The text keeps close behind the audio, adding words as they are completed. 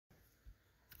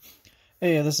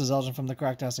Hey, this is Elgin from the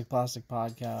Cracktastic Plastic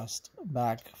Podcast.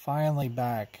 Finally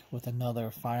back with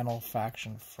another Final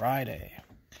Faction Friday.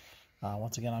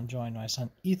 Once again, I'm joined by my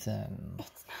son Ethan.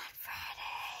 It's not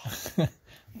Friday.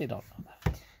 They don't know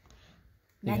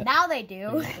that. Now they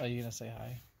do. Are you gonna say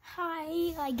hi?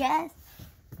 Hi, I guess.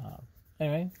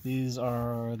 Anyway, these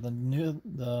are the newest.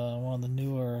 The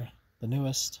new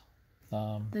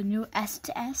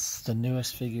S. The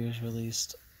newest figures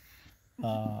released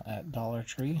at Dollar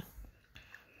Tree.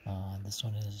 This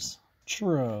one is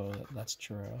Churro. That's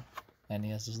Churro, and he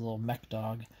has this little mech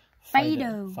dog.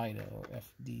 Fido.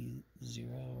 FD0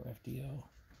 or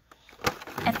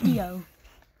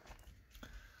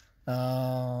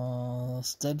FDO.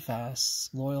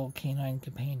 Steadfast, loyal canine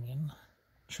companion.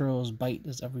 Churro's bite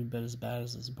is every bit as bad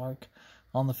as his bark.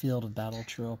 On the field of battle,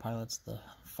 Churro pilots the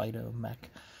Fido mech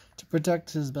to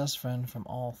protect his best friend from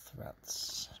all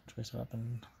threats. Choice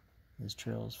weapon is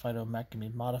Churro's Fido mech can be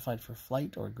modified for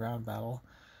flight or ground battle.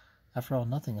 After all,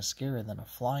 nothing is scarier than a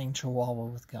flying chihuahua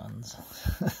with guns.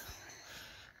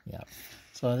 Yeah.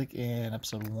 So I think in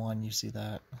episode 1 you see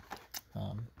that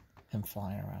him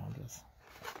flying around with.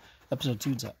 Episode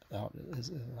 2's out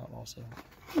is out also.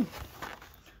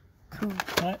 Cool.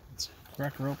 Alright, let's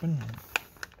crack her open and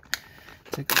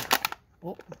take a look.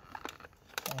 Oh.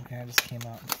 Okay, I just came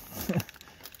out.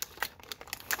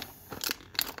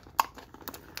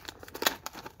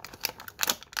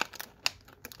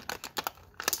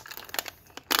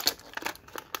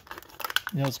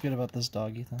 You know what's good about this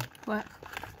dog, Ethan? What?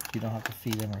 You don't have to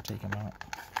feed him or take him out.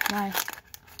 Why?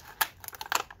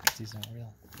 Because he's not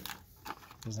real. He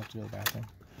doesn't have to go to the bathroom.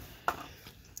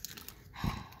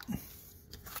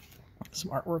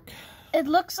 Some artwork. It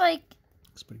looks like.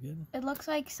 Looks pretty good. It looks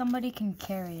like somebody can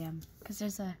carry him because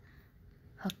there's a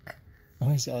hook. Oh,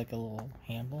 he's got like a little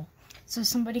handle. So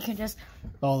somebody can just.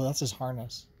 Oh, that's his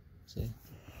harness. See?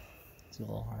 It's a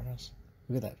little harness.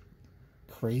 Look at that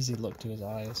crazy look to his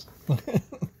eyes.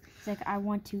 It's like, I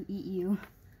want to eat you.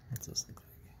 What's this look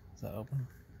like? Is that open?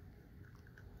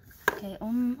 Okay,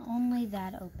 only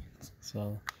that opens.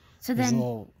 So then his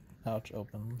little pouch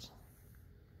opens.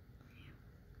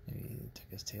 Maybe he took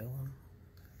his tail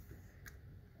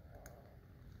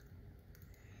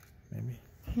in.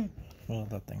 Maybe. Well,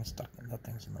 that thing's stuck. That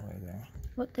thing's in the way there.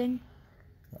 What thing?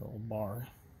 That little bar.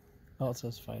 Oh, it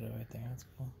says Fido right there. That's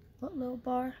cool. What little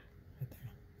bar? Right there.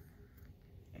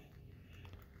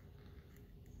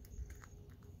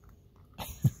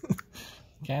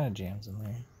 Kind of jams in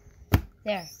there.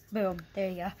 There. Boom. There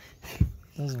you go.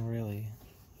 Doesn't really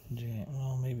jam.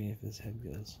 Well, maybe if his head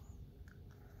goes.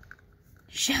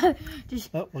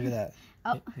 Just. Oh, look at that.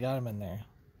 Oh. You got him in there.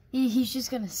 He's just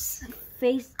gonna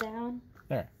face down.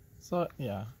 There. So,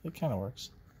 yeah, it kind of works.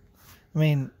 I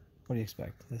mean, what do you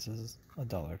expect? This is a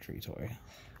Dollar Tree toy.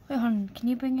 Wait, hold on. Can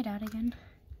you bring it out again?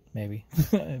 Maybe.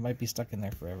 It might be stuck in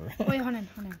there forever. Wait, hold on.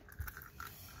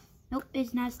 Nope,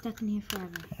 it's not stuck in here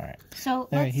forever. Alright. So,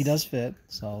 anyway, he does fit,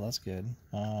 so that's good.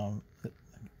 Dad.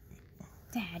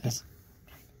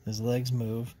 His legs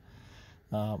move,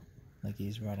 like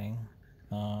he's running.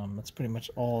 That's pretty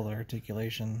much all the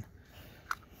articulation.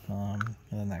 And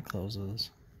then that closes,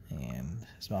 and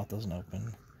his mouth doesn't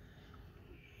open.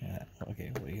 Yeah.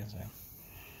 Okay, what are you gonna say?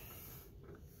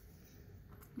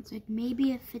 It's like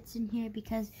maybe it fits in here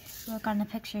because look on the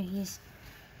picture, he's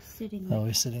sitting. Oh,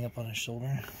 he's sitting up on his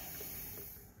shoulder.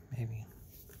 Maybe.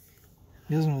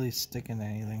 He doesn't really stick into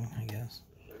anything, I guess.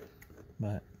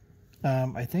 But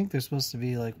I think there's supposed to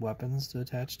be like weapons to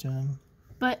attach to him.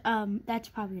 But that's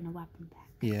probably in a weapon pack.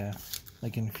 Yeah,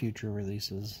 like in future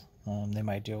releases, they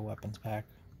might do a weapons pack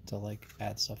to like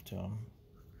add stuff to him.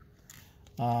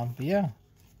 But yeah,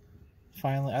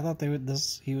 finally, I thought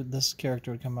this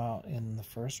character would come out in the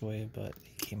first wave, but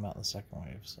he came out in the second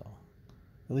wave. So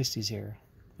at least he's here.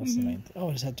 That's the main thing. Oh,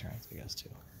 his head turns, I guess, too.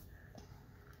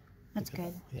 That's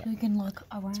good. Yeah. So you can look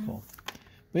around. That's cool.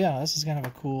 But yeah, this is kind of a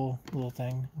cool little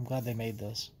thing. I'm glad they made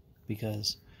this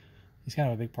because he's kind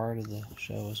of a big part of the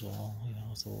show as well. You know,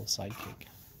 it's a little sidekick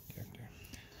character.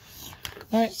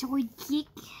 Alright. Sidekick.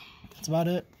 That's about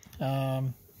it.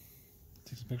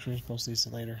 Take some pictures, post these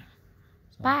later.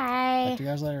 So, Bye. talk to you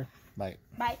guys later. Bye.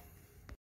 Bye.